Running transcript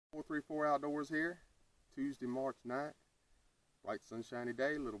434 Outdoors here, Tuesday, March 9th. Bright sunshiny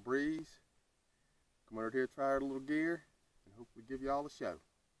day, little breeze. Come over here, try out a little gear, and hopefully give you all a show.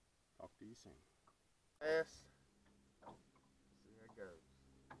 Talk to you soon. Yes. See how it goes.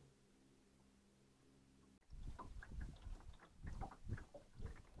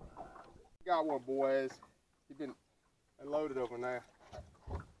 Got one, boys. He's been loaded over now.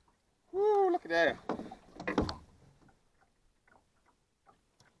 Woo, look at that.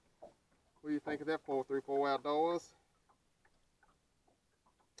 What do you think of that 434 Outdoors?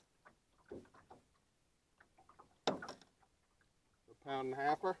 A pound and a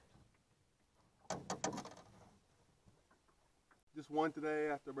halfer. Just one today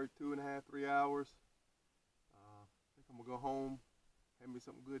after about 2.5, 3 hours. I think I'm gonna go home, have me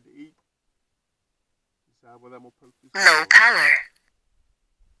something good to eat. Decide whether I'm gonna post this. Low power.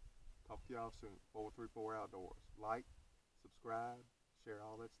 Talk to y'all soon. 434 Outdoors. Like, subscribe, share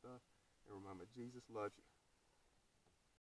all that stuff. And remember, Jesus loves you.